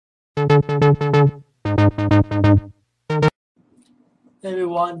Hey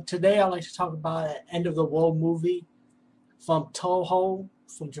everyone, today I'd like to talk about an end of the world movie from Toho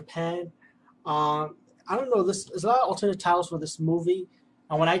from Japan. I don't know, there's a lot of alternate titles for this movie,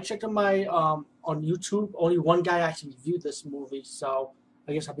 and when I checked on YouTube, only one guy actually reviewed this movie, so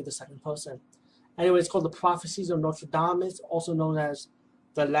I guess I'll be the second person. Anyway, it's called The Prophecies of Nostradamus, also known as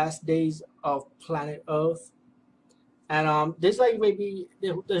The Last Days of Planet Earth. And there's like maybe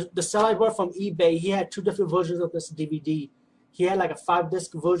the seller I bought from eBay. He had two different versions of this DVD. He had like a 5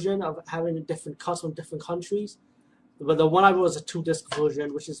 disc version of having different cuts from different countries, but the one I bought was a 2 disc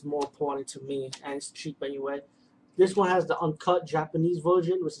version, which is more important to me and it's cheap anyway. This one has the uncut Japanese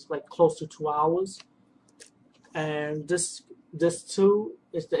version, which is like close to 2 hours, and this too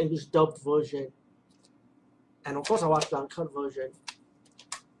is the English dubbed version. And of course, I watched the uncut version.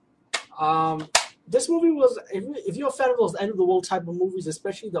 Um, this movie was, if you're a fan of those end of the world type of movies,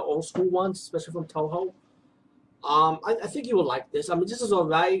 especially the old school ones, especially from Toho, I think you would like this. I mean, this is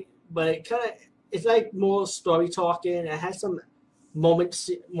alright, but it's like more story talking. It has some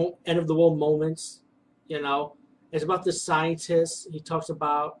moments, end of the world moments. You know, it's about the scientist. He talks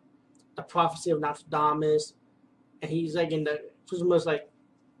about the prophecy of Nostradamus, and he's like in the pretty much like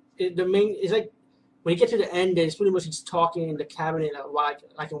the main. It's like when you get to the end, it's pretty much he's talking in the cabinet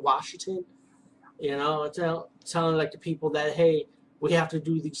like in Washington. You know, telling like the people that, hey, we have to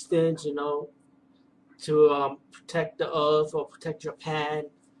do these things. You know, to protect the earth or protect Japan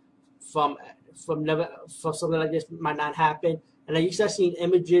from from something like this might not happen. And then you start seeing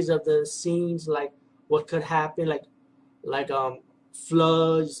images of the scenes, like what could happen, like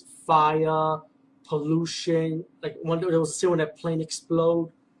floods, fire, pollution. Like there was a scene when that plane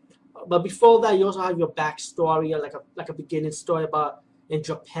explode. But before that, you also have your backstory, or like a beginning story about in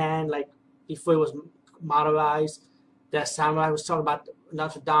Japan, like before it was modernized. That samurai was talking about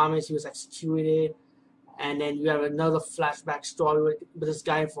Nostradamus. He was executed, and then you have another flashback story with this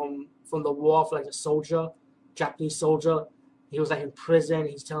guy from the war, like a soldier, Japanese soldier. He was like in prison.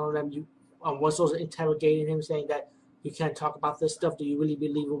 He's telling them one soldier interrogating him, saying that you can't talk about this stuff. Do you really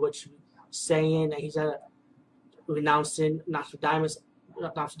believe in what you're saying? And he's renouncing Nostradamus'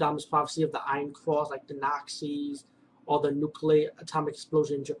 prophecy of the Iron Cross, like the Nazis or the nuclear atomic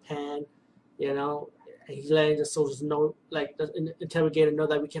explosion in Japan. You know, and he's letting the soldiers know, like the interrogator know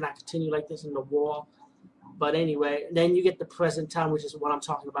that we cannot continue like this in the war. But anyway, then you get the present time, which is what I'm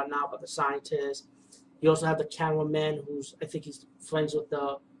talking about now, about the scientist. You also have the cameraman, who's I think he's friends with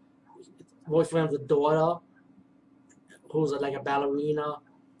the boyfriend of the daughter, who's like a ballerina,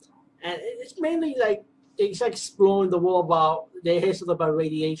 and it's mainly like it's like exploring the world about they hear something about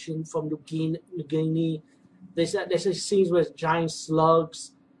radiation from New Guinea. There's scenes where giant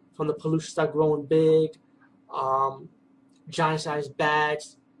slugs from the pollution start growing big, um, giant sized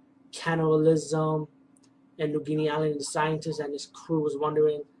bats, cannibalism, and New Guinea Island. The scientist and his crew was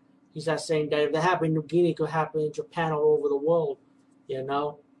wondering. He's not saying that if that happened in New Guinea, it could happen in Japan all over the world. You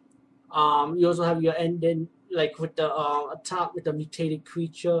know. You also have your ending like with the top with the mutated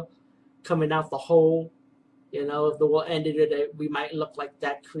creature coming out the hole. You know, if the world ended it, we might look like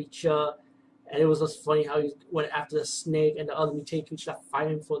that creature. And it was just funny how he went after the snake and the other mutated creature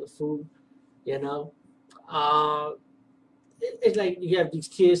fighting for the food. You know, uh, it's like you have these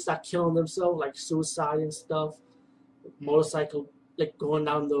kids start killing themselves, like suicide and stuff. Motorcycle like going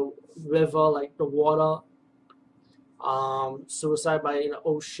down the river, like the water. Suicide by the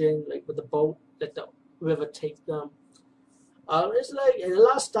ocean, like with the boat, let the river take them. It's like a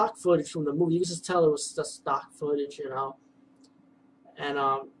lot of stock footage from the movie. You can just tell it was just stock footage, you know. And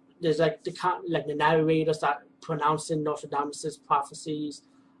there's like the narrator start pronouncing Nostradamus' prophecies.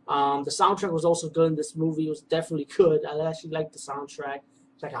 The soundtrack was also good in this movie. It was definitely good. I actually liked the soundtrack.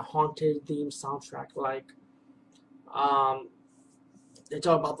 It's like a haunted themed soundtrack. Like um, they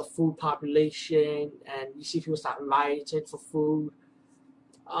talk about the food population, and you see people start rioting for food.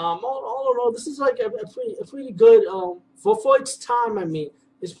 All in all, this is like a pretty good for its time. I mean,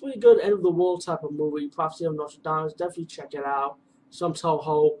 it's pretty good end of the world type of movie. Prophecy of Nostradamus. Definitely check it out. Some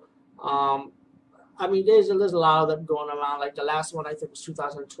Toho. Um, I mean, there's a lot of them going around. Like the last one I think was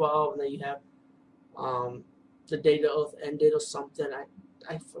 2012, and then you have um, the day the Earth ended or something.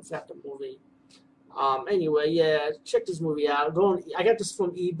 I forgot the movie. Anyway, yeah, check this movie out. I got this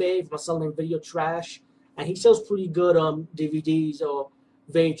from eBay from a seller named Video Trash, and he sells pretty good DVDs or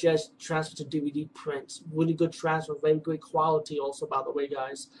VHS transfer to DVD prints. Really good transfer, very great quality. Also, by the way,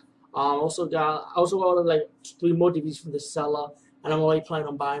 guys. I also ordered like 3 more DVDs from this seller, and I'm already planning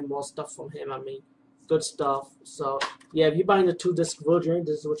on buying more stuff from him. I mean, good stuff. So yeah, if you're buying the 2 disc version,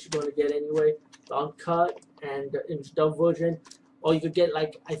 this is what you're going to get anyway: the uncut and the dub version. Or you could get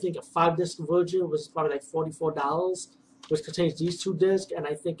like I think a 5 disc version, which is probably like $44. which contains these 2 discs, and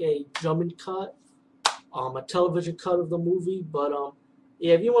I think a German cut, a television cut of the movie. But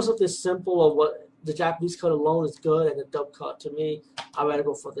yeah, if you want something simple, or what the Japanese cut alone is good, and the dub cut, to me, I'd rather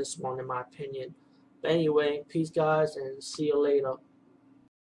go for this one in my opinion. But anyway, peace guys, and see you later.